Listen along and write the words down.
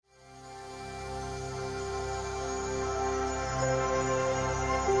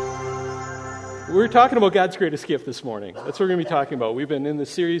We're talking about God's greatest gift this morning. That's what we're going to be talking about. We've been in the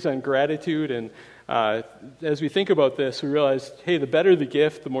series on gratitude, and as we think about this, we realize, hey, the better the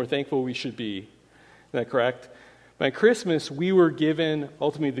gift, the more thankful we should be. Isn't that correct? By Christmas, we were given,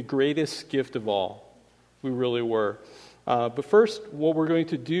 ultimately, the greatest gift of all. We really were. But first, what we're going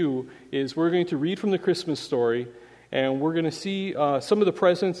to do is we're going to read from the Christmas story, and we're going to see some of the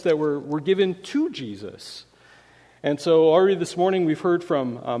presents that were given to Jesus. And so already this morning we've heard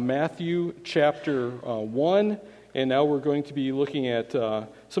from Matthew chapter 1, and now we're going to be looking at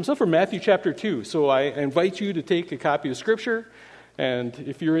some stuff from Matthew chapter 2. So I invite you to take a copy of Scripture, and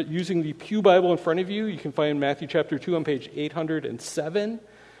if you're using the Pew Bible in front of you, you can find Matthew chapter 2 on page 807.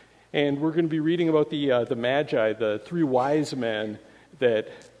 And we're going to be reading about the Magi, the three wise men that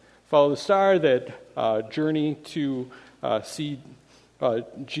follow the star, that journey to see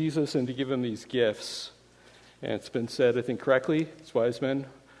Jesus and to give him these gifts. And it's been said, I think correctly, it's wise men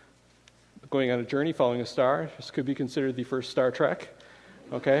going on a journey, following a star. This could be considered the first Star Trek.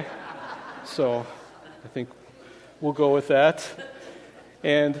 Okay? So I think we'll go with that.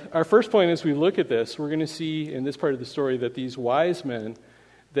 And our first point as we look at this, we're going to see in this part of the story that these wise men,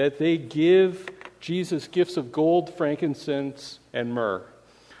 that they give Jesus gifts of gold, frankincense, and myrrh.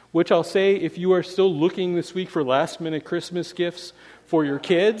 Which I'll say, if you are still looking this week for last-minute Christmas gifts for your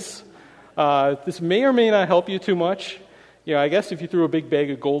kids, this may or may not help you too much. You know, I guess if you threw a big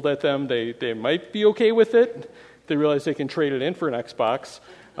bag of gold at them, they might be okay with it. They realize they can trade it in for an Xbox.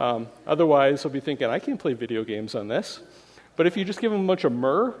 Otherwise, they'll be thinking, I can't play video games on this. But if you just give them a bunch of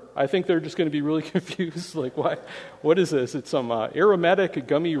myrrh, I think they're just going to be really confused. Like, what is this? It's some aromatic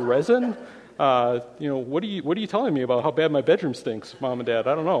gummy resin? What are you telling me about how bad my bedroom stinks, Mom and Dad?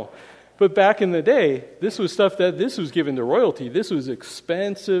 I don't know. But back in the day, this was stuff this was given to royalty. This was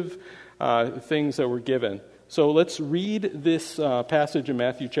expensive things that were given. So let's read this passage in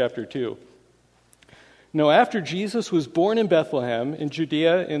Matthew chapter 2. Now, after Jesus was born in Bethlehem in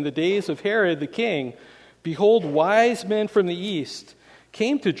Judea in the days of Herod the king, behold, wise men from the east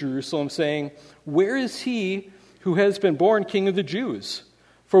came to Jerusalem, saying, "Where is he who has been born King of the Jews?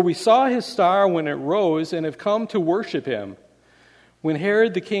 For we saw his star when it rose and have come to worship him." When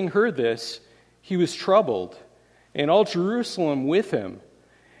Herod the king heard this, he was troubled, and all Jerusalem with him.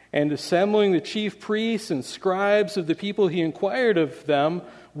 And assembling the chief priests and scribes of the people, he inquired of them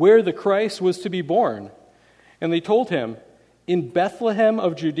where the Christ was to be born. And they told him, "In Bethlehem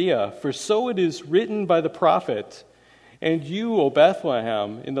of Judea, for so it is written by the prophet, and you, O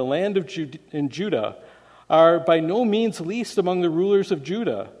Bethlehem, in the land of Judah, are by no means least among the rulers of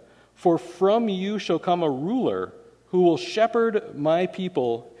Judah, for from you shall come a ruler who will shepherd my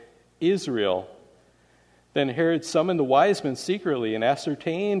people, Israel." Then Herod summoned the wise men secretly and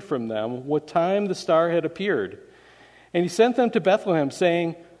ascertained from them what time the star had appeared. And he sent them to Bethlehem,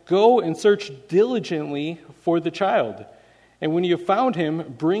 saying, "Go and search diligently for the child. And when you have found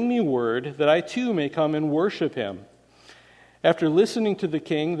him, bring me word that I too may come and worship him." After listening to the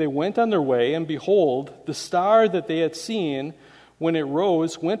king, they went on their way, and behold, the star that they had seen when it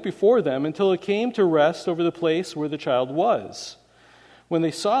rose went before them until it came to rest over the place where the child was. When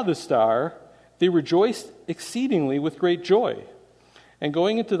they saw the star, they rejoiced exceedingly with great joy. And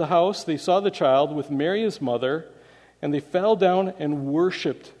going into the house, they saw the child with Mary his mother, and they fell down and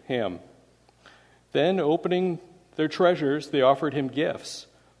worshipped him. Then, opening their treasures, they offered him gifts,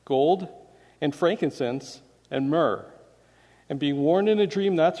 gold and frankincense and myrrh. And being warned in a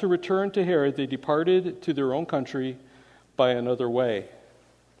dream not to return to Herod, they departed to their own country by another way.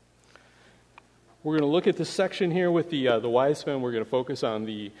 We're going to look at this section here with the wise men. We're going to focus on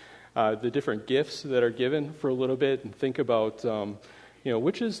the different gifts that are given for a little bit, and think about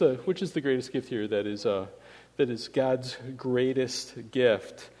which is the greatest gift here that is God's greatest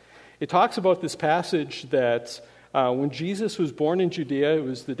gift. It talks about this passage that when Jesus was born in Judea, it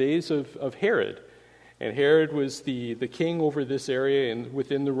was the days of Herod, and Herod was the king over this area and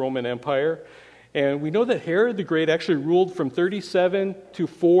within the Roman Empire. And we know that Herod the Great actually ruled from 37 to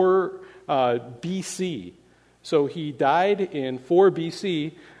 4 BC. So he died in 4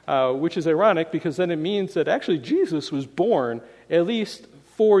 BC, which is ironic because then it means that actually Jesus was born at least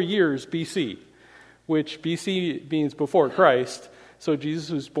 4 years BC, which BC means before Christ. So Jesus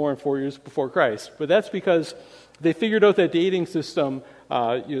was born 4 years before Christ. But that's because they figured out that dating system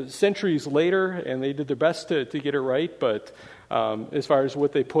centuries later, and they did their best to get it right. But as far as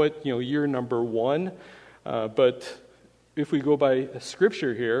what they put, year number 1. But if we go by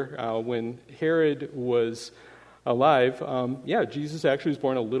Scripture here, when Herod was alive, Jesus actually was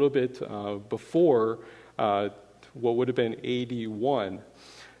born a little bit before what would have been AD 1.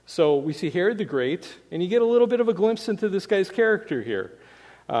 So we see Herod the Great, and you get a little bit of a glimpse into this guy's character here.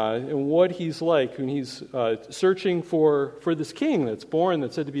 and what he's like when he's searching for this king that's born,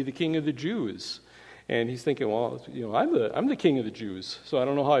 that's said to be the king of the Jews. And he's thinking, well, I'm the king of the Jews, so I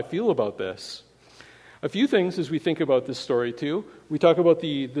don't know how I feel about this. A few things as we think about this story too. We talk about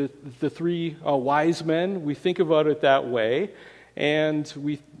the three wise men. We think about it that way, and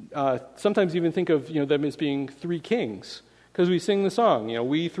we sometimes even think of them as being three kings, because we sing the song,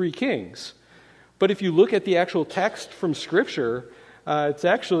 we three kings. But if you look at the actual text from Scripture, it's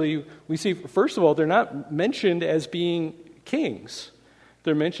actually, we see, first of all, they're not mentioned as being kings.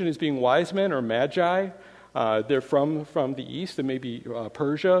 They're mentioned as being wise men or magi. They're from the east, and maybe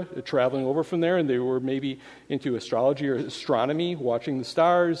Persia, traveling over from there, and they were maybe into astrology or astronomy, watching the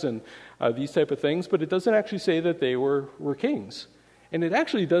stars and these type of things. But it doesn't actually say that they were kings. And it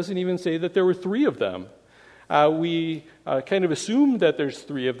actually doesn't even say that there were three of them. We kind of assume that there's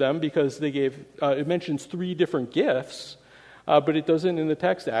three of them because it mentions three different gifts, but it doesn't in the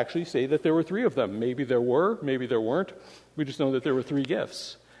text actually say that there were three of them. Maybe there were, maybe there weren't. We just know that there were three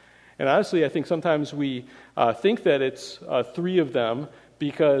gifts. And honestly, I think sometimes we think that it's three of them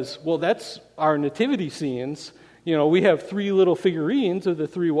because, well, that's our nativity scenes. We have three little figurines of the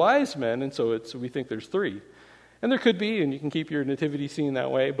three wise men, and so we think there's three. And there could be, and you can keep your nativity scene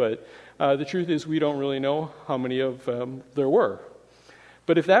that way, but the truth is we don't really know how many of there were.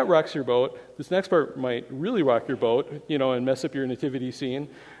 But if that rocks your boat, this next part might really rock your boat, and mess up your nativity scene,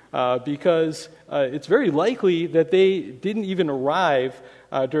 because it's very likely that they didn't even arrive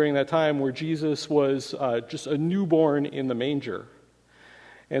during that time where Jesus was just a newborn in the manger.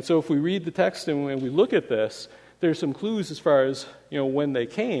 And so if we read the text and when we look at this, there's some clues as far as when they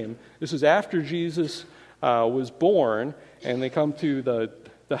came. This was after Jesus was born, and they come to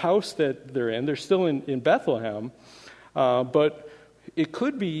the house that they're in. They're still in Bethlehem, but it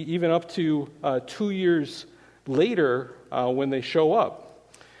could be even up to 2 years later when they show up.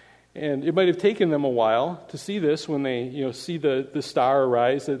 And it might have taken them a while to see this when they see the star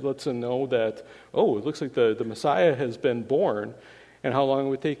arise that lets them know that, oh, it looks like the Messiah has been born, and how long it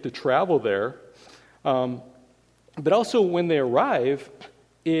would take to travel there. But also when they arrive,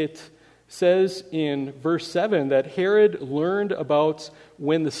 it says in verse 7 that Herod learned about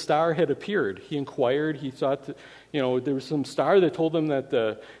when the star had appeared. He inquired, he thought that, there was some star that told them that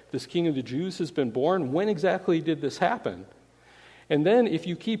this king of the Jews has been born. When exactly did this happen? And then if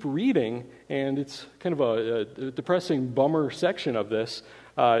you keep reading, and it's kind of a depressing bummer section of this,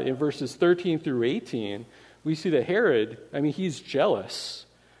 in verses 13 through 18, we see that Herod, he's jealous.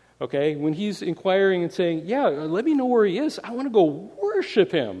 Okay? When he's inquiring and saying, yeah, let me know where he is. I want to go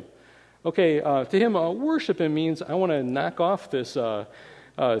worship him. Okay, to him, worship him means I want to knock off this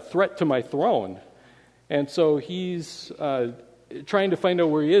threat to my throne. And so he's trying to find out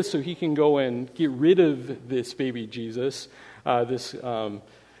where he is so he can go and get rid of this baby Jesus, this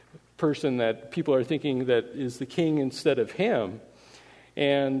person that people are thinking that is the king instead of him.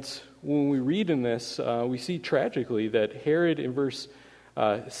 And when we read in this, we see tragically that Herod in verse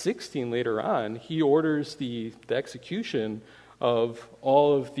 16 later on, he orders the execution of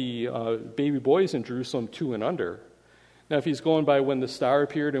all of the baby boys in Jerusalem 2 and under. Now, if he's going by when the star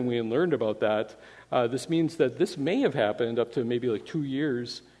appeared and we learned about that, this means that this may have happened up to maybe like 2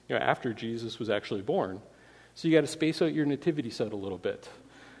 years after Jesus was actually born. So you got to space out your nativity set a little bit,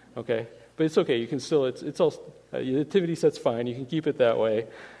 okay? But it's okay. You can still, it's all, your nativity set's fine. You can keep it that way.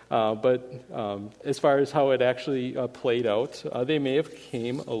 But as far as how it actually played out, they may have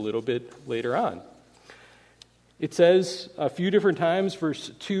came a little bit later on. It says a few different times, verse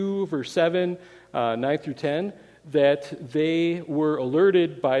 2, verse 7, 9 through 10, that they were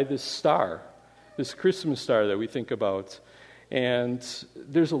alerted by this star, this Christmas star that we think about. And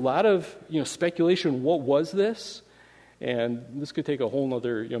there's a lot of speculation, what was this? And this could take a whole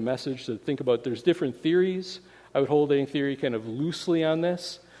other message to think about. There's different theories. I would hold any theory kind of loosely on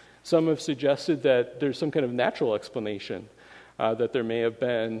this. Some have suggested that there's some kind of natural explanation, that there may have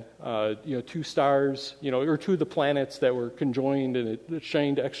been two stars, or two of the planets that were conjoined and it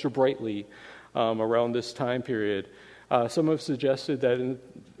shined extra brightly around this time period. Some have suggested that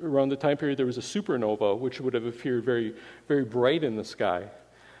around the time period there was a supernova, which would have appeared very, very bright in the sky.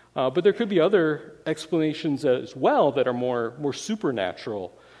 But there could be other explanations as well that are more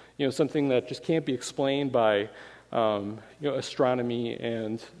supernatural, something that just can't be explained by astronomy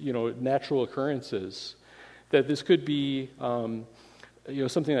and natural occurrences. That this could be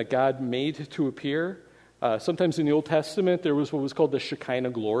something that God made to appear. Sometimes in the Old Testament there was what was called the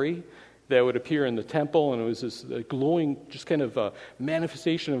Shekinah glory that would appear in the temple, and it was this glowing, just kind of a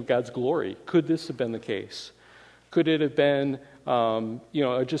manifestation of God's glory. Could this have been the case? Could it have been,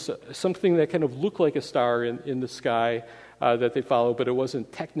 just something that kind of looked like a star in the sky that they followed, but it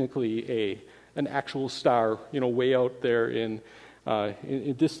wasn't technically an actual star, way out there in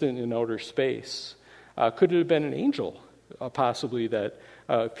distant in outer space? Could it have been an angel, possibly, that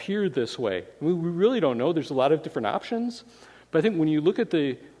appeared this way? We really don't know. There's a lot of different options. But I think when you look at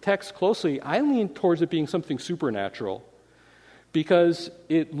the text closely, I lean towards it being something supernatural, because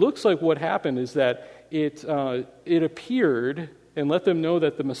it looks like what happened is that it appeared and let them know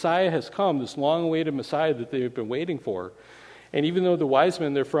that the Messiah has come, this long-awaited Messiah that they have been waiting for. And even though the wise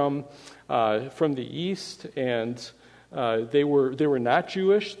men, they're from the east, and they were not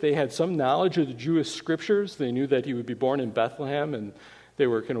Jewish, they had some knowledge of the Jewish scriptures. They knew that he would be born in Bethlehem, and they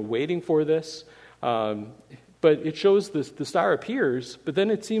were kind of waiting for this. But it shows the star appears, but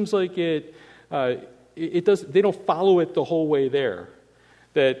then it seems like it does. They don't follow it the whole way there.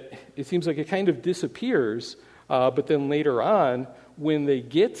 That it seems like it kind of disappears, but then later on, when they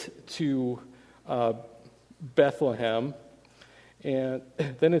get to Bethlehem, and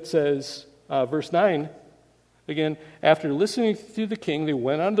then it says, verse 9, again, after listening to the king, they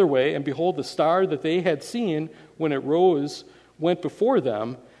went on their way, and behold, the star that they had seen when it rose went before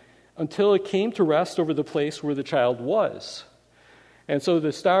them, until it came to rest over the place where the child was. And so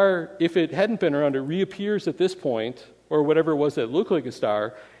the star, if it hadn't been around, it reappears at this point, or whatever it was that looked like a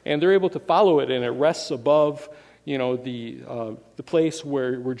star, and they're able to follow it, and it rests above, the place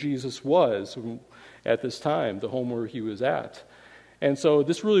where Jesus was at this time, the home where he was at. And so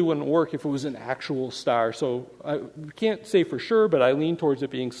this really wouldn't work if it was an actual star. So we can't say for sure, but I lean towards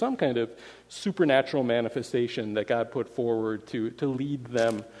it being some kind of supernatural manifestation that God put forward to lead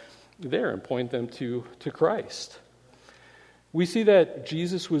them there and point them to Christ. We see that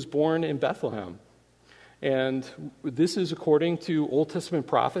Jesus was born in Bethlehem. And this is according to Old Testament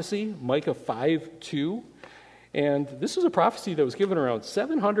prophecy, Micah 5:2. And this is a prophecy that was given around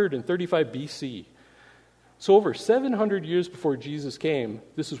 735 BC. So over 700 years before Jesus came,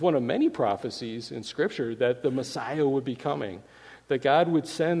 this is one of many prophecies in Scripture that the Messiah would be coming, that God would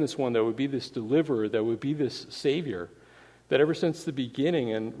send this one that would be this deliverer, that would be this Savior, that ever since the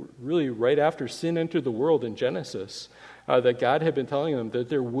beginning and really right after sin entered the world in Genesis, that God had been telling them that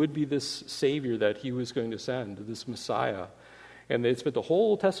there would be this Savior that he was going to send, this Messiah. And they spent the whole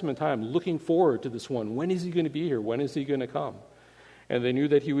Old Testament time looking forward to this one. When is he going to be here? When is he going to come? And they knew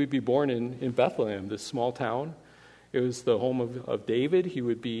that he would be born in Bethlehem, this small town. It was the home of David. He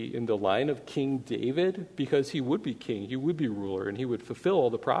would be in the line of King David because he would be king, he would be ruler, and he would fulfill all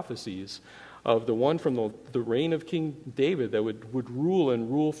the prophecies of the one from the reign of King David that would rule and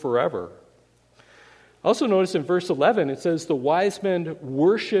rule forever. Also notice in verse 11, it says the wise men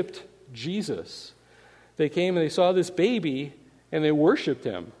worshipped Jesus. They came and they saw this baby and they worshipped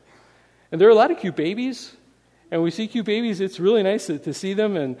him. And there are a lot of cute babies. And we see cute babies, it's really nice to see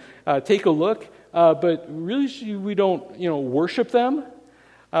them and take a look. But really, we don't, worship them.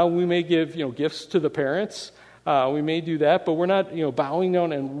 We may give, gifts to the parents. We may do that, but we're not, bowing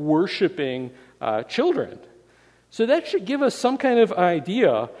down and worshiping children. So that should give us some kind of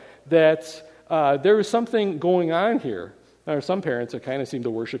idea that there is something going on here. There are some parents that kind of seem to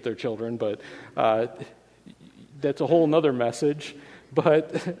worship their children, but that's a whole other message.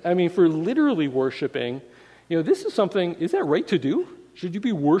 But, for literally worshiping, this is something, is that right to do? Should you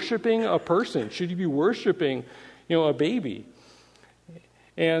be worshiping a person? Should you be worshiping, a baby?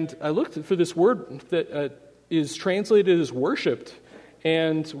 And I looked for this word that is translated as worshipped.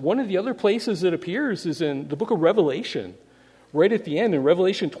 And one of the other places it appears is in the book of Revelation. Right at the end, in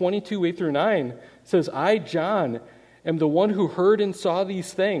Revelation 22, 8 through 9, it says, I, John, am the one who heard and saw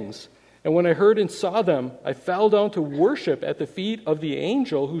these things. And when I heard and saw them, I fell down to worship at the feet of the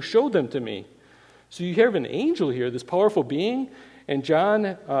angel who showed them to me. So you have an angel here, this powerful being, and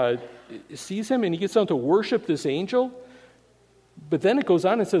John sees him and he gets down to worship this angel. But then it goes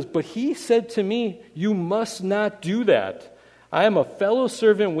on and says, but he said to me, you must not do that. I am a fellow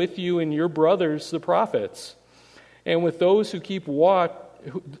servant with you and your brothers, the prophets, and with those who keep the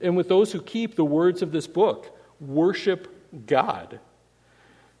words of this book. Worship God.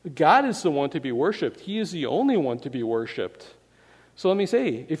 God is the one to be worshipped. He is the only one to be worshipped. So let me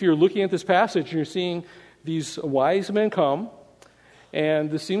say, if you're looking at this passage and you're seeing these wise men come,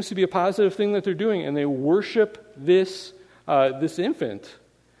 and this seems to be a positive thing that they're doing, and they worship this infant,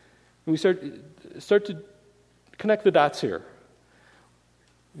 and we start to connect the dots here.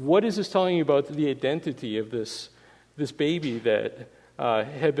 What is this telling you about the identity of this baby that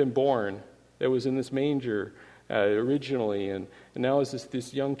had been born, that was in this manger originally, and now is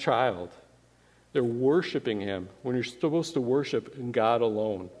this young child? They're worshiping him when you're supposed to worship in God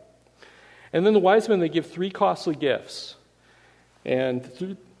alone. And then the wise men, they give 3 costly gifts,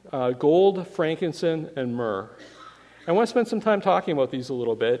 and gold, frankincense, and myrrh. I want to spend some time talking about these a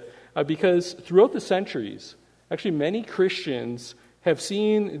little bit because throughout the centuries, actually many Christians have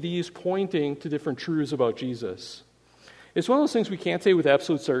seen these pointing to different truths about Jesus. It's one of those things we can't say with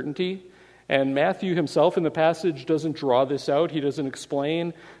absolute certainty, and Matthew himself in the passage doesn't draw this out. He doesn't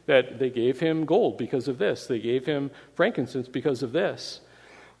explain that they gave him gold because of this. They gave him frankincense because of this.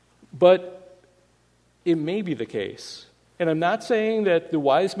 But it may be the case. And I'm not saying that the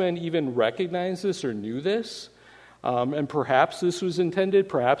wise men even recognized this or knew this. And perhaps this was intended.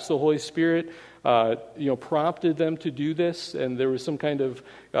 Perhaps the Holy Spirit prompted them to do this, and there was some kind of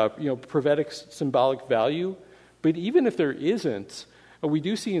prophetic symbolic value. But even if there isn't, we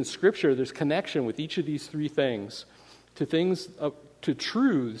do see in Scripture there's connection with each of these 3 things to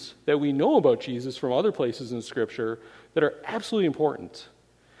truths that we know about Jesus from other places in Scripture that are absolutely important.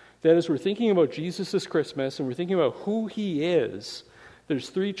 That as we're thinking about Jesus this Christmas and we're thinking about who he is, there's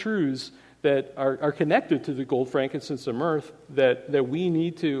 3 truths that are connected to the gold, frankincense, and myrrh that we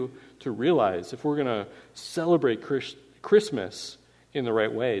need to realize if we're going to celebrate Christmas in the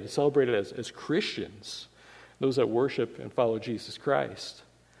right way, to celebrate it as Christians, those that worship and follow Jesus Christ.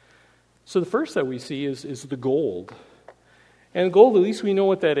 So the first that we see is the gold. And gold, at least we know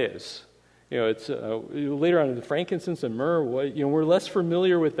what that is. It's later on the frankincense and myrrh. We're less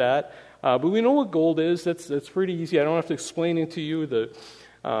familiar with that, but we know what gold is. That's pretty easy. I don't have to explain it to you.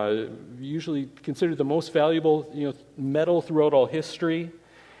 Usually considered the most valuable metal throughout all history,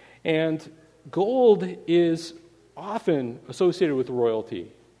 and gold is often associated with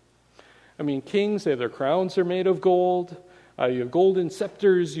royalty. I mean, kings, they have their crowns are made of gold. You have golden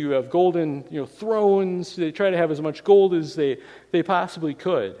scepters. You have golden thrones. They try to have as much gold as they possibly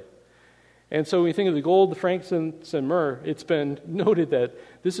could. And so when we think of the gold, the frankincense, and myrrh, it's been noted that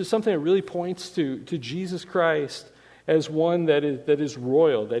this is something that really points to Jesus Christ as one that is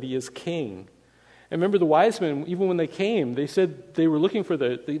royal, that he is king. And remember, the wise men, even when they came, they said they were looking for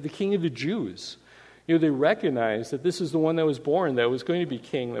the king of the Jews. They recognized that this is the one that was born, that was going to be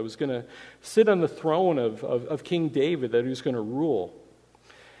king, that was going to sit on the throne of King David, that he was going to rule.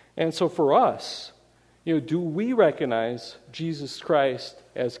 And so for us, do we recognize Jesus Christ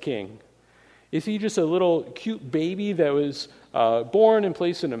as king? Is he just a little cute baby that was born and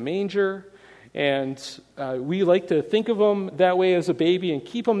placed in a manger? And we like to think of him that way as a baby and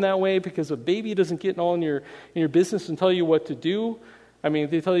keep him that way because a baby doesn't get all in your business and tell you what to do. I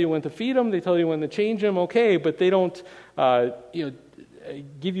mean, they tell you when to feed him, they tell you when to change him, okay, but they don't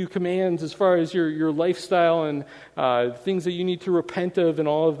give you commands as far as your lifestyle and things that you need to repent of and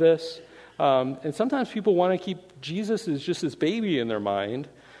all of this. And sometimes people want to keep Jesus as just this baby in their mind,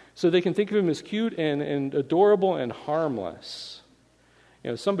 so they can think of him as cute and adorable and harmless.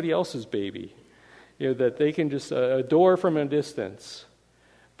 Somebody else's baby, that they can just adore from a distance.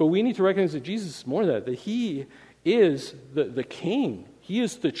 But we need to recognize that Jesus is more than that he is the king. He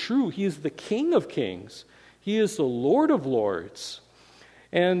is he is the King of kings. He is the Lord of lords.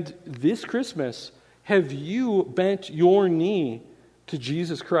 And this Christmas, have you bent your knee to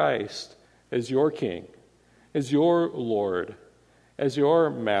Jesus Christ as your King, as your Lord, as your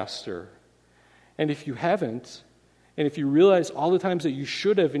Master? And if you haven't, and if you realize all the times that you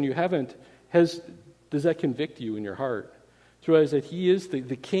should have and you haven't, does that convict you in your heart? To realize that he is the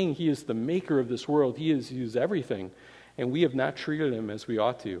King, he is the maker of this world, he is everything, and we have not treated him as we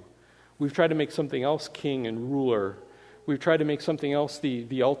ought to. We've tried to make something else king and ruler. We've tried to make something else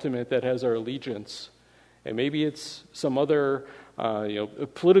the ultimate that has our allegiance. And maybe it's some other a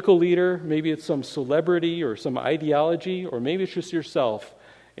political leader, maybe it's some celebrity or some ideology, or maybe it's just yourself,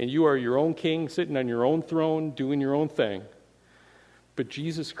 and you are your own king, sitting on your own throne, doing your own thing. But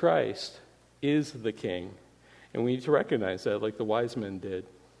Jesus Christ is the King, and we need to recognize that like the wise men did.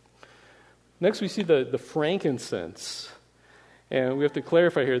 Next, we see the frankincense. And we have to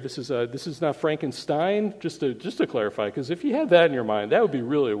clarify here, this is not Frankenstein, just to clarify, because if you had that in your mind, that would be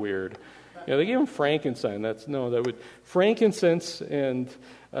really weird. They gave him Frankenstein. Frankincense, and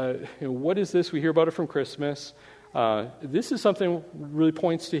what is this? We hear about it from Christmas. This is something that really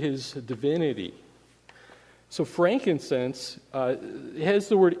points to his divinity. So frankincense it has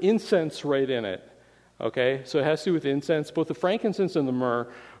the word incense right in it. Okay, so it has to do with incense. Both the frankincense and the myrrh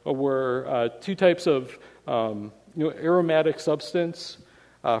were 2 types of aromatic substance.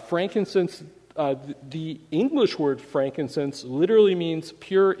 Frankincense, the English word frankincense literally means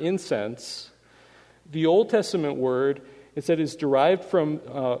pure incense. The Old Testament word, it said, is derived from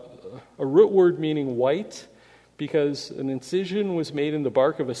a root word meaning white, because an incision was made in the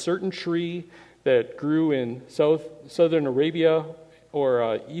bark of a certain tree that grew in southern Arabia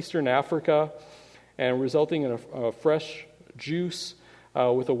Eastern Africa, and resulting in a fresh juice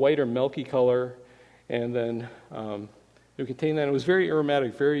with a white or milky color, and then it contained that. It was very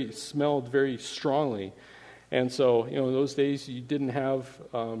aromatic, smelled very strongly. And so, in those days, you didn't have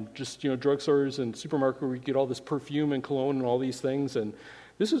just, drugstores and supermarkets where you get all this perfume and cologne and all these things. And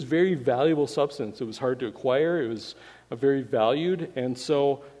this was very valuable substance. It was hard to acquire. It was very valued. And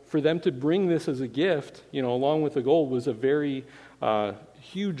so for them to bring this as a gift, along with the gold, was a very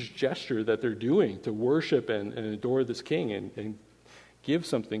huge gesture that they're doing to worship and adore this king and give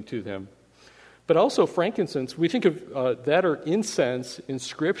something to them. But also frankincense, we think of that or incense in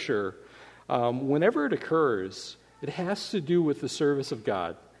Scripture. Whenever it occurs, it has to do with the service of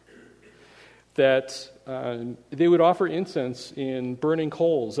God. That they would offer incense in burning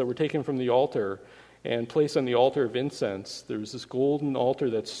coals that were taken from the altar and placed on the altar of incense. There was this golden altar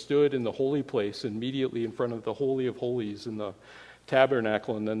that stood in the holy place immediately in front of the Holy of Holies in the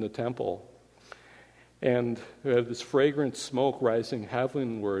tabernacle and then the temple. And we have this fragrant smoke rising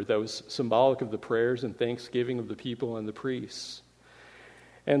heavenward that was symbolic of the prayers and thanksgiving of the people and the priests.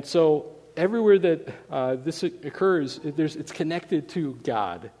 And so everywhere that this occurs, it's connected to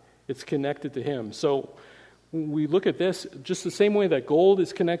God. It's connected to Him. So when we look at this, just the same way that gold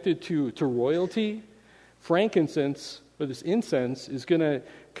is connected to royalty, frankincense, or this incense, is going to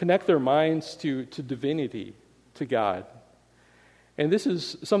connect their minds to divinity, to God. And this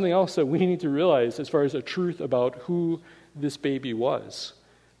is something else that we need to realize as far as a truth about who this baby was.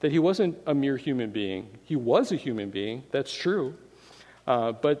 That he wasn't a mere human being. He was a human being, that's true.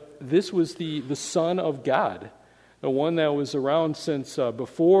 But this was the Son of God, the one that was around since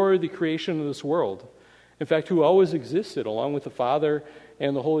before the creation of this world. In fact, who always existed along with the Father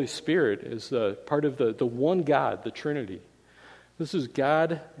and the Holy Spirit as part of the one God, the Trinity. This is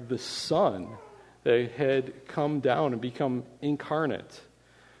God the Son that had come down and become incarnate,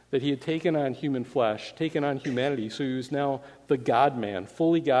 that he had taken on human flesh, taken on humanity, so he was now the God-man,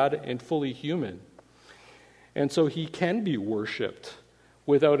 fully God and fully human. And so he can be worshipped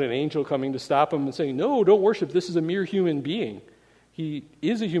without an angel coming to stop him and saying, no, don't worship, this is a mere human being. He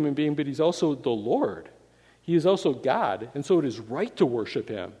is a human being, but he's also the Lord. He is also God, and so it is right to worship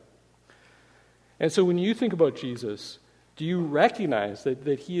him. And so when you think about Jesus, do you recognize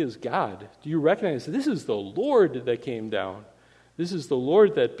that he is God? Do you recognize that this is the Lord that came down? This is the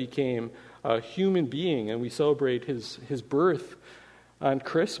Lord that became a human being, and we celebrate his birth on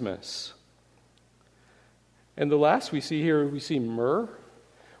Christmas. And the last we see here, we see myrrh,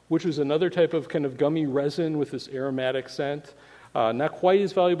 which was another type of kind of gummy resin with this aromatic scent. Not quite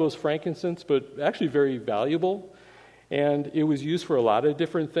as valuable as frankincense, but actually very valuable. And it was used for a lot of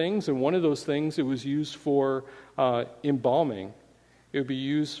different things. And one of those things, it was used for embalming. It would be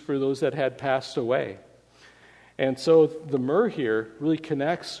used for those that had passed away. And so the myrrh here really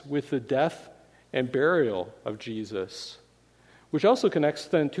connects with the death and burial of Jesus, which also connects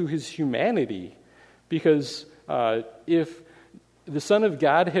then to his humanity. Because if the Son of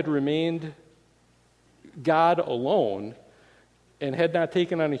God had remained God alone and had not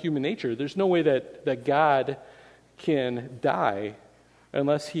taken on a human nature, there's no way that God can die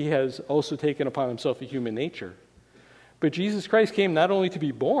unless he has also taken upon himself a human nature. But Jesus Christ came not only to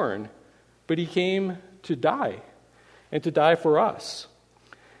be born, but he came to die, and to die for us.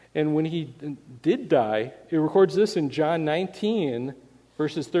 And when he did die, it records this in John 19,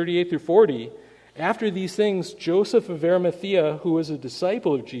 verses 38 through 40. After these things, Joseph of Arimathea, who was a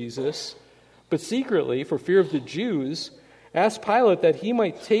disciple of Jesus, but secretly, for fear of the Jews, asked Pilate that he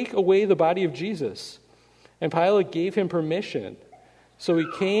might take away the body of Jesus. And Pilate gave him permission. So he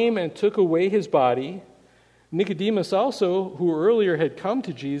came and took away his body. Nicodemus also, who earlier had come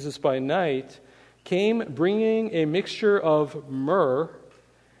to Jesus by night, came bringing a mixture of myrrh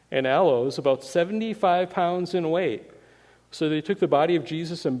and aloes, about 75 pounds in weight. So they took the body of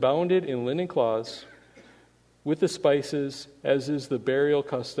Jesus and bound it in linen cloths with the spices, as is the burial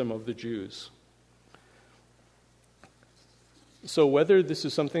custom of the Jews. So whether this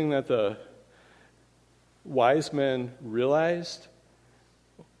is something that the wise men realized,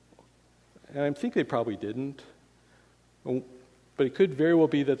 and I think they probably didn't, but it could very well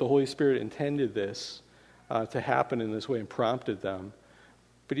be that the Holy Spirit intended this to happen in this way and prompted them.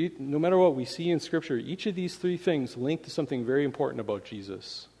 But no matter what we see in Scripture, each of these three things link to something very important about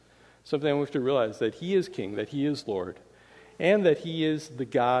Jesus. Something we have to realize, that he is King, that he is Lord, and that he is the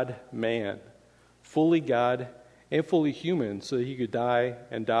God-man, fully God and fully human, so that he could die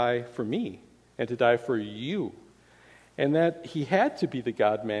and die for me and to die for you. And that he had to be the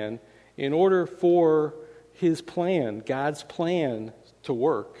God-man in order for his plan, God's plan, to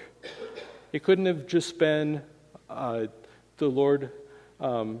work. It couldn't have just been the Lord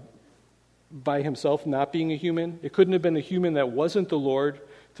by himself, not being a human. It couldn't have been a human that wasn't the Lord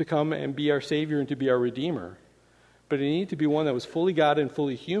to come and be our Savior and to be our Redeemer. But it needed to be one that was fully God and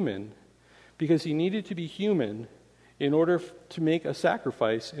fully human, because he needed to be human in order to make a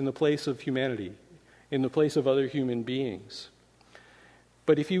sacrifice in the place of humanity, in the place of other human beings.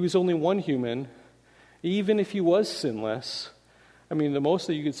 But if he was only one human, even if he was sinless, I mean, the most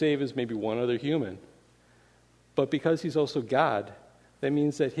that you could save is maybe one other human. But because he's also God, that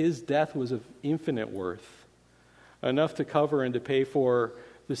means that his death was of infinite worth, enough to cover and to pay for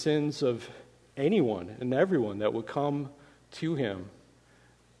the sins of anyone and everyone that would come to him,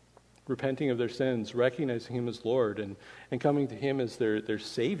 repenting of their sins, recognizing him as Lord, and coming to him as their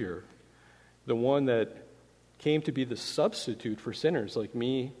Savior, the one that came to be the substitute for sinners like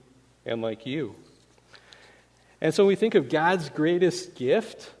me and like you. And so we think of God's greatest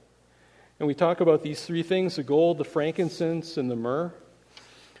gift, and we talk about these three things, the gold, the frankincense, and the myrrh.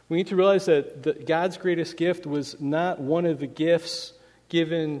 We need to realize that God's greatest gift was not one of the gifts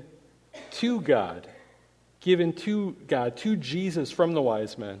given to God, to Jesus from the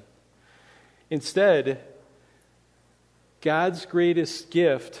wise men. Instead, God's greatest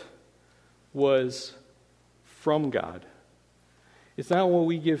gift was from God. It's not what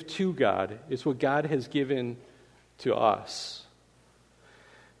we give to God, it's what God has given to us.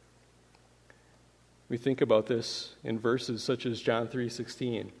 We think about this in verses such as John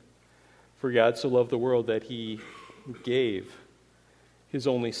 3:16. For God so loved the world that he gave his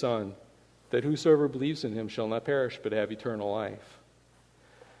only Son, that whosoever believes in him shall not perish but have eternal life.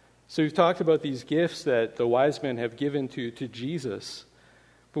 So we've talked about these gifts that the wise men have given to Jesus.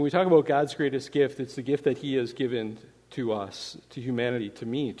 When we talk about God's greatest gift, it's the gift that he has given to us, to humanity, to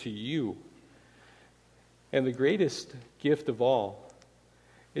me, to you. And the greatest gift of all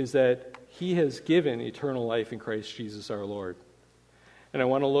is that he has given eternal life in Christ Jesus our Lord. And I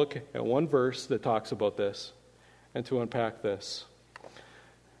want to look at one verse that talks about this and to unpack this.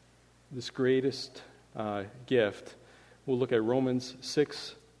 This greatest gift. We'll look at Romans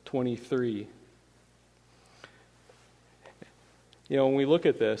 6:23. When we look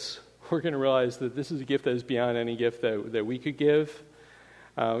at this, we're going to realize that this is a gift that is beyond any gift that we could give.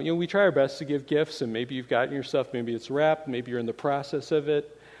 We try our best to give gifts, and maybe you've gotten your stuff, maybe it's wrapped, maybe you're in the process of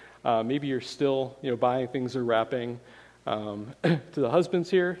it, maybe you're still, buying things or wrapping. To the husbands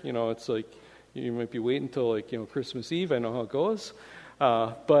here, it's like you might be waiting until Christmas Eve. I know how it goes.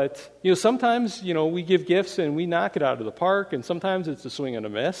 But sometimes, we give gifts and we knock it out of the park, and sometimes it's a swing and a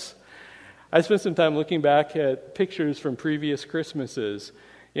miss. I spent some time looking back at pictures from previous Christmases,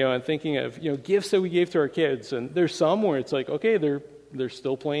 and thinking of, gifts that we gave to our kids. And there's some where it's like, okay, they're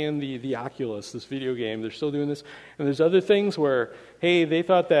still playing the Oculus, this video game. They're still doing this. And there's other things where, hey, they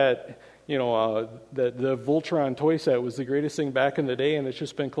thought that, that the Voltron toy set was the greatest thing back in the day, and it's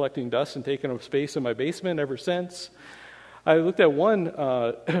just been collecting dust and taking up space in my basement ever since. I looked at one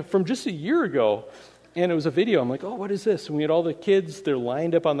from just a year ago, and it was a video. I'm like, oh, what is this? And we had all the kids, they're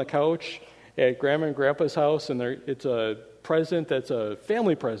lined up on the couch at Grandma and Grandpa's house, and it's a present that's a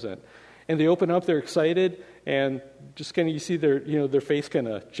family present. And they open up, they're excited, and just kind of you see their face kind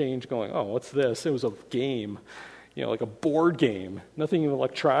of change, going, oh, what's this? It was a game, like a board game, nothing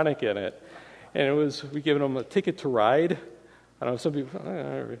electronic in it. And we given them a ticket to ride. I don't know, some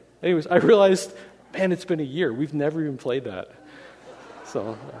people, anyways, I realized, man, it's been a year. We've never even played that.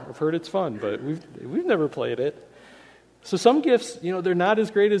 So I've heard it's fun, but we've never played it. So some gifts, they're not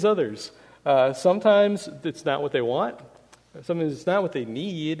as great as others. Sometimes it's not what they want. Sometimes it's not what they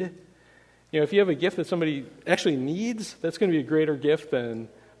need. If you have a gift that somebody actually needs, that's going to be a greater gift than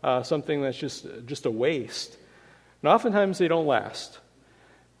something that's just a waste. And oftentimes they don't last.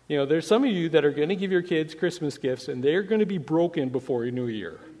 There's some of you that are going to give your kids Christmas gifts, and they're going to be broken before New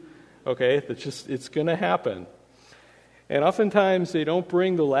Year. Okay? It's going to happen. And oftentimes they don't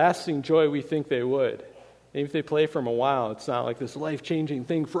bring the lasting joy we think they would. Maybe if they play for a while, it's not like this life-changing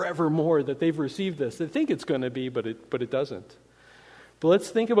thing forevermore that they've received this. They think it's going to be, but it doesn't. But let's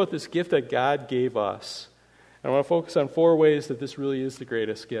think about this gift that God gave us. And I want to focus on 4 ways that this really is the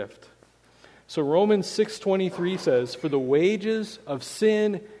greatest gift. So Romans 6:23 says, for the wages of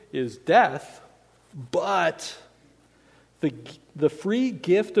sin is death, but the free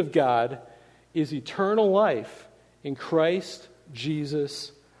gift of God is eternal life in Christ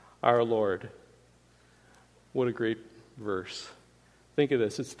Jesus our Lord. What a great verse. Think of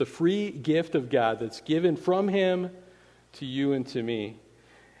this. It's the free gift of God that's given from him to you and to me.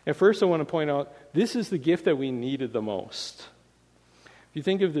 And first I want to point out, this is the gift that we needed the most. If you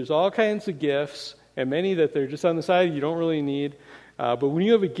think of, there's all kinds of gifts, and many that they're just on the side you don't really need. But when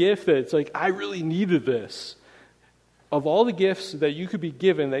you have a gift that's like, I really needed this, of all the gifts that you could be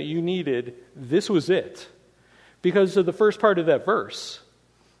given that you needed, this was it. Because of the first part of that verse.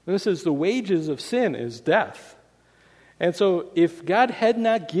 And this says, the wages of sin is death. And so if God had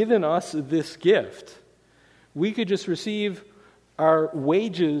not given us this gift, we could just receive our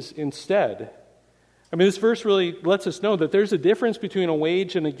wages instead. I mean, this verse really lets us know that there's a difference between a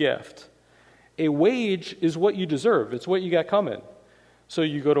wage and a gift. A wage is what you deserve. It's what you got coming. So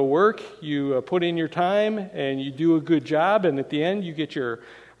you go to work, you put in your time, and you do a good job, and at the end you get your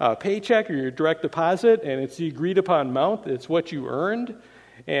paycheck or your direct deposit, and it's the agreed upon amount. It's what you earned,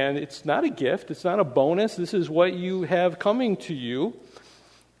 and it's not a gift. It's not a bonus. This is what you have coming to you.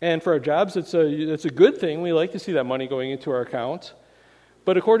 And for our jobs, it's a good thing. We like to see that money going into our account.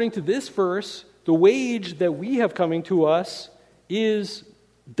 But according to this verse, the wage that we have coming to us is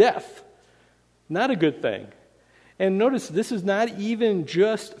death. Not a good thing. And notice, this is not even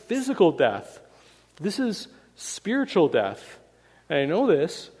just physical death. This is spiritual death. And I know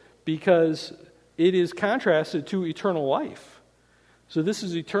this because it is contrasted to eternal life. So this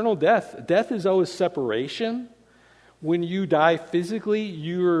is eternal death. Death is always separation. When you die physically,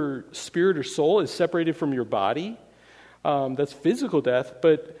 your spirit or soul is separated from your body. That's physical death.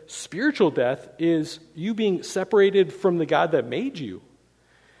 But spiritual death is you being separated from the God that made you.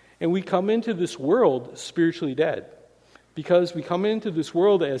 And we come into this world spiritually dead because we come into this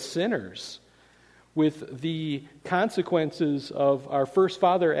world as sinners with the consequences of our first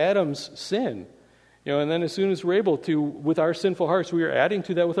father Adam's sin. And then as soon as we're able to, with our sinful hearts, we are adding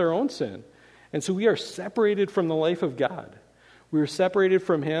to that with our own sin. And so we are separated from the life of God. We are separated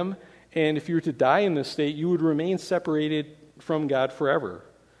from Him, and if you were to die in this state, you would remain separated from God forever.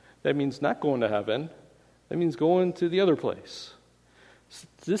 That means not going to heaven. That means going to the other place.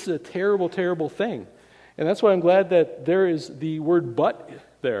 This is a terrible, terrible thing. And that's why I'm glad that there is the word but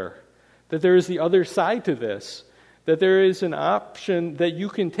there. That there is the other side to this. That there is an option that you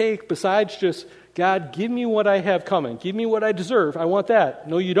can take besides just, God, give me what I have coming. Give me what I deserve. I want that.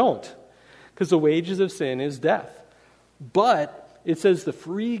 No, you don't. Because the wages of sin is death. But it says the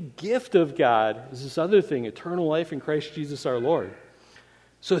free gift of God is this other thing, eternal life in Christ Jesus our Lord.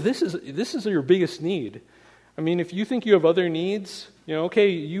 So this is your biggest need. I mean, if you think you have other needs,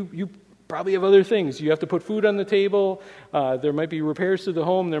 you probably have other things. You have to put food on the table. There might be repairs to the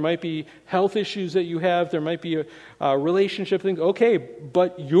home. There might be health issues that you have. There might be a relationship things. Okay,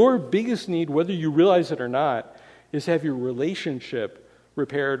 but your biggest need, whether you realize it or not, is to have your relationship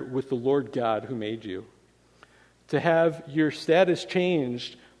repaired with the Lord God who made you. To have your status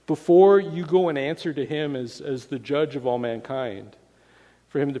changed before you go and answer to Him as the judge of all mankind.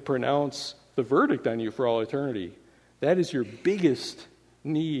 For Him to pronounce the verdict on you for all eternity. That is your biggest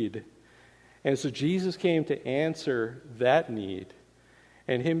need. And so Jesus came to answer that need.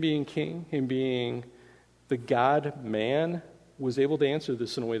 And Him being King, Him being the God-man, was able to answer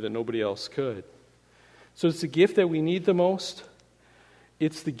this in a way that nobody else could. So it's the gift that we need the most.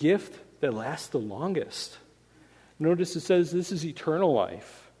 It's the gift that lasts the longest. Notice it says this is eternal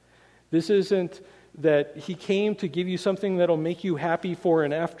life. This isn't that He came to give you something that'll make you happy for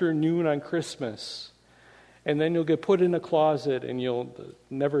an afternoon on Christmas. And then you'll get put in a closet and you'll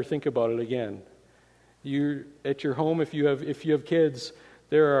never think about it again. You're at your home, if you have kids,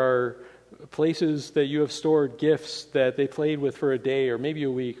 there are places that you have stored gifts that they played with for a day or maybe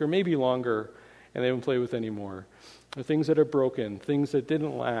a week or maybe longer, and they haven't played with anymore. Or things that are broken, things that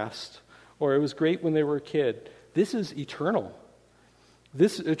didn't last, or it was great when they were a kid. This is eternal.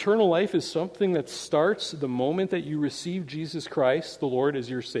 This eternal life is something that starts the moment that you receive Jesus Christ, the Lord, as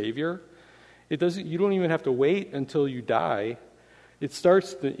your Savior. You don't even have to wait until you die. It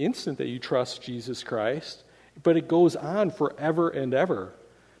starts the instant that you trust Jesus Christ, but it goes on forever and ever.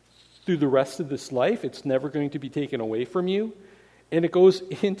 Through the rest of this life, it's never going to be taken away from you, and it goes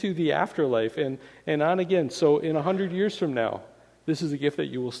into the afterlife and on again. So in 100 years from now, this is a gift that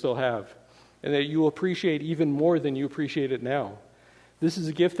you will still have, and that you will appreciate even more than you appreciate it now. This is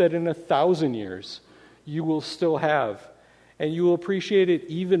a gift that in 1,000 years you will still have, and you will appreciate it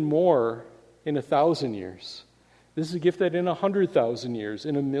even more in 1,000 years. This is a gift that in 100,000 years,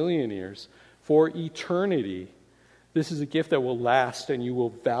 in 1,000,000 years, for eternity, this is a gift that will last and you will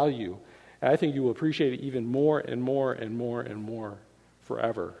value. And I think you will appreciate it even more and more and more and more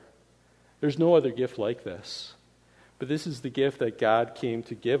forever. There's no other gift like this. But this is the gift that God came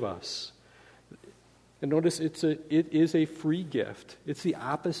to give us. And notice it is a free gift. It's the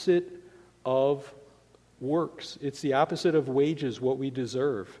opposite of works. It's the opposite of wages, what we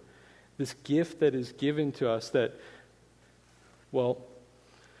deserve. This gift that is given to us that, well,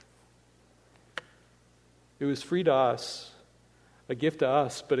 it was free to us, a gift to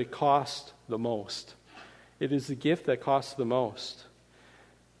us, but it cost the most. It is the gift that costs the most.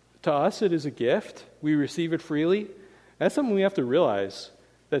 To us, it is a gift. We receive it freely. That's something we have to realize,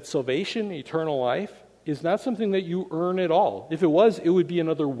 that salvation, eternal life, is not something that you earn at all. If it was, it would be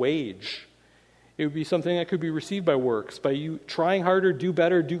another wage. It would be something that could be received by works, by you trying harder, do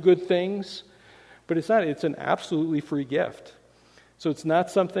better, do good things. But it's not. It's an absolutely free gift. So it's not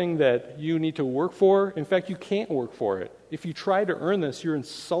something that you need to work for. In fact, you can't work for it. If you try to earn this, you're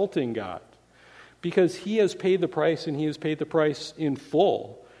insulting God, because he has paid the price, and he has paid the price in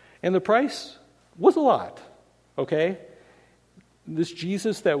full. And the price was a lot, okay? This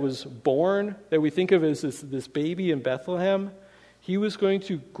Jesus that was born, that we think of as this baby in Bethlehem, he was going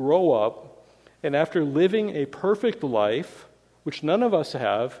to grow up, and after living a perfect life, which none of us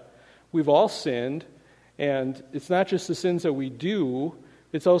have, we've all sinned, and it's not just the sins that we do,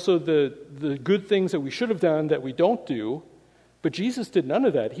 it's also the good things that we should have done that we don't do. But Jesus did none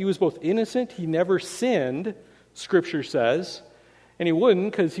of that. He was both innocent, he never sinned, Scripture says, and he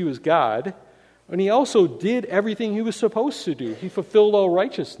wouldn't because he was God. And he also did everything he was supposed to do. He fulfilled all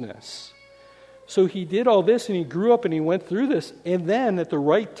righteousness. So he did all this, and he grew up, and he went through this. And then, at the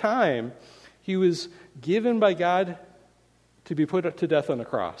right time, he was given by God to be put to death on a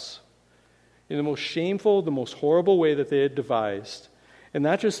cross, in the most shameful, the most horrible way that they had devised. And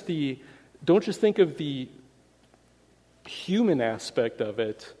don't just think of the human aspect of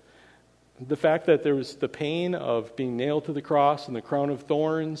it, the fact that there was the pain of being nailed to the cross and the crown of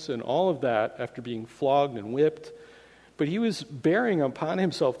thorns and all of that after being flogged and whipped, but he was bearing upon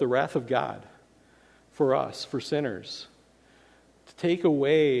himself the wrath of God for us, for sinners, to take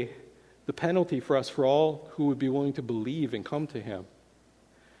away the penalty for us, for all who would be willing to believe and come to him.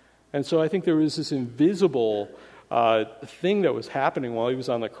 And so I think there was this invisible thing that was happening while he was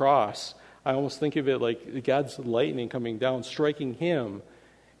on the cross. I almost think of it like God's lightning coming down, striking him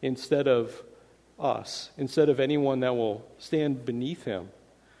instead of us, instead of anyone that will stand beneath him,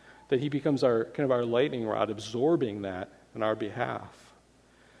 that he becomes our lightning rod, absorbing that on our behalf.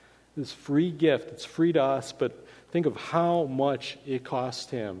 This free gift, it's free to us, but think of how much it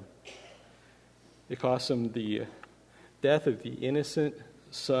cost him. It cost him the death of the innocent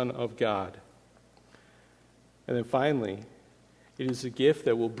Son of God. And then finally, it is a gift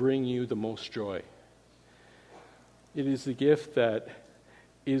that will bring you the most joy. It is the gift that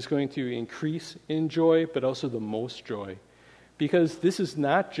is going to increase in joy, but also the most joy. Because this is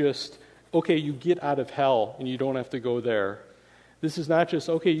not just, okay, you get out of hell and you don't have to go there. This is not just,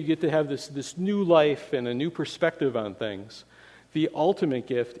 okay, you get to have this new life and a new perspective on things. The ultimate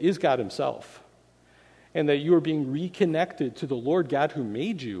gift is God himself. And that you are being reconnected to the Lord God who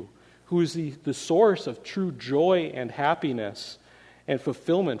made you, who is the source of true joy and happiness and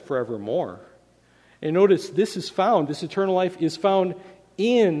fulfillment forevermore. And notice this eternal life is found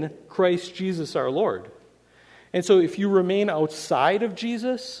in Christ Jesus our Lord. And so if you remain outside of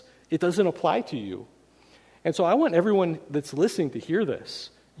Jesus, it doesn't apply to you. And so I want everyone that's listening to hear this.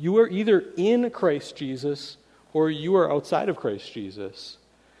 You are either in Christ Jesus or you are outside of Christ Jesus.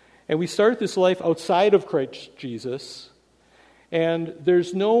 And we start this life outside of Christ Jesus, and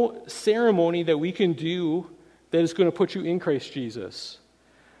there's no ceremony that we can do that is going to put you in Christ Jesus.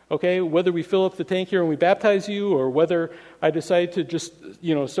 Okay, whether we fill up the tank here and we baptize you, or whether I decide to just,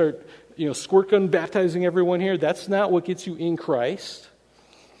 start, squirt gun baptizing everyone here, that's not what gets you in Christ.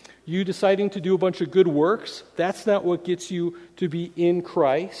 You deciding to do a bunch of good works, that's not what gets you to be in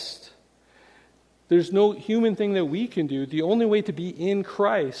Christ. There's no human thing that we can do. The only way to be in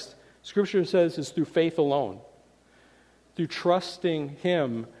Christ, Scripture says, is through faith alone, through trusting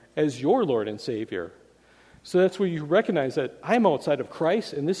him as your Lord and Savior. So that's where you recognize that I'm outside of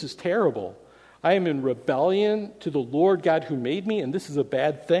Christ, and this is terrible. I am in rebellion to the Lord God who made me, and this is a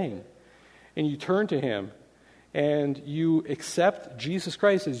bad thing. And you turn to him, and you accept Jesus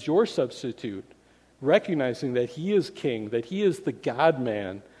Christ as your substitute, recognizing that he is king, that he is the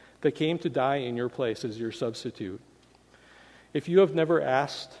God-man that came to die in your place as your substitute. If you have never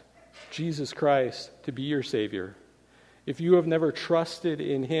asked Jesus Christ to be your Savior, if you have never trusted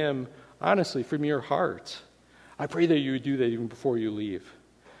in him honestly from your heart, I pray that you would do that even before you leave.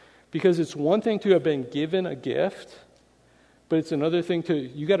 Because it's one thing to have been given a gift, but it's another thing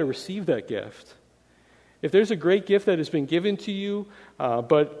you got to receive that gift. If there's a great gift that has been given to you,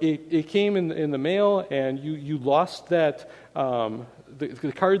 but it came in the mail and you lost that,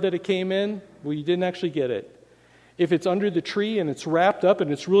 the card that it came in, well, you didn't actually get it. If it's under the tree and it's wrapped up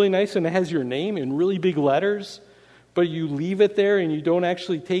and it's really nice and it has your name in really big letters, but you leave it there and you don't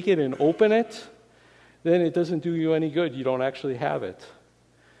actually take it and open it, then it doesn't do you any good. You don't actually have it.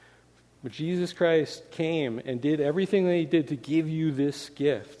 But Jesus Christ came and did everything that he did to give you this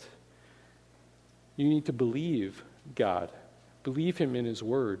gift. You need to believe God. Believe him in his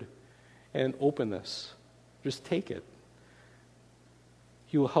word. And openness. Just take it.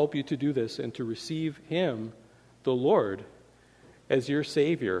 He will help you to do this and to receive him, the Lord, as your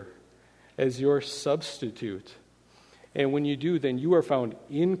Savior, as your substitute. And when you do, then you are found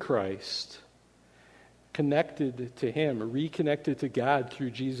in Christ, connected to him, reconnected to God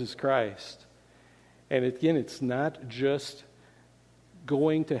through Jesus Christ. And again, it's not just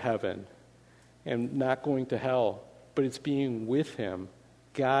going to heaven and not going to hell, but it's being with him.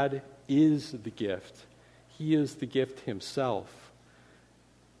 God is the gift. He is the gift himself.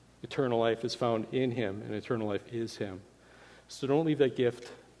 Eternal life is found in him, and eternal life is him. So don't leave that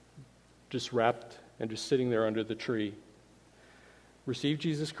gift just wrapped and just sitting there under the tree. Receive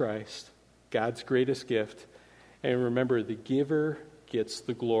Jesus Christ, God's greatest gift, and remember, the giver gets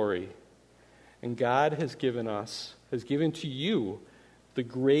the glory. And God has given to you the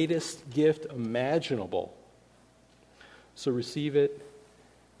greatest gift imaginable. So receive it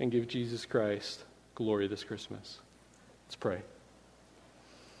and give Jesus Christ glory this Christmas. Let's pray.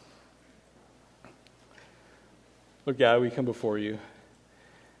 Lord God, we come before you,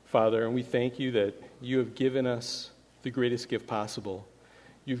 Father, and we thank you that you have given us the greatest gift possible.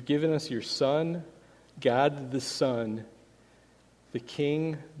 You've given us your Son, God the Son, the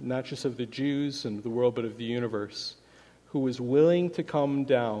King, not just of the Jews and the world, but of the universe, who was willing to come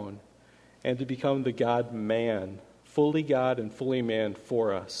down and to become the God-man, fully God and fully man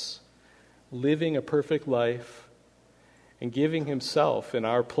for us, living a perfect life and giving himself in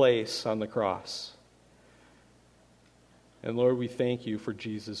our place on the cross. And Lord, we thank you for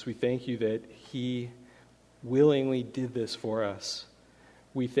Jesus. We thank you that he willingly did this for us.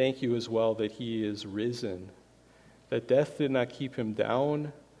 We thank you as well that he is risen, that death did not keep him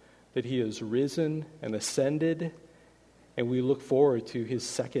down, that he is risen and ascended, and we look forward to his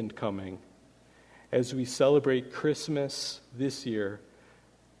second coming. As we celebrate Christmas this year,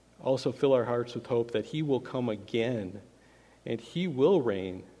 also fill our hearts with hope that he will come again, and he will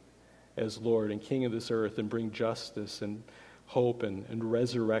reign as Lord and King of this earth and bring justice and hope and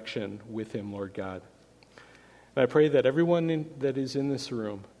resurrection with him, Lord God. And I pray that everyone that is in this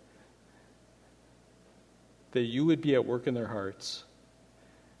room, that you would be at work in their hearts,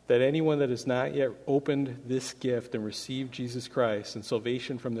 that anyone that has not yet opened this gift and received Jesus Christ and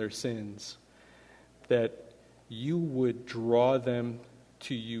salvation from their sins, that you would draw them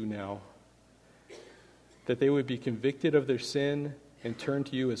to you now, that they would be convicted of their sin and turn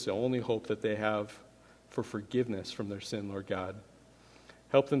to you as the only hope that they have for forgiveness from their sin, Lord God.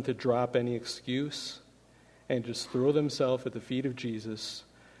 Help them to drop any excuse and just throw themselves at the feet of Jesus,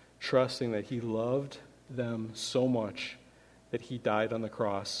 trusting that he loved them so much that he died on the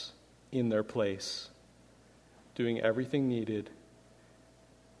cross in their place, doing everything needed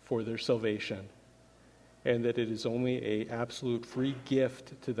for their salvation, and that it is only an absolute free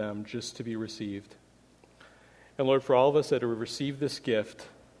gift to them just to be received. And Lord, for all of us that have received this gift,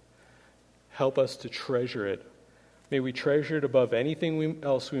 help us to treasure it. May we treasure it above anything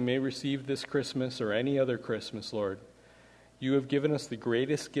else we may receive this Christmas or any other Christmas, Lord. You have given us the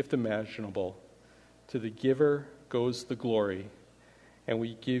greatest gift imaginable. To the giver goes the glory, and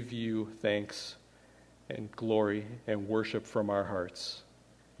we give you thanks and glory and worship from our hearts.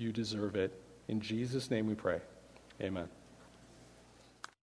 You deserve it. In Jesus' name we pray. Amen.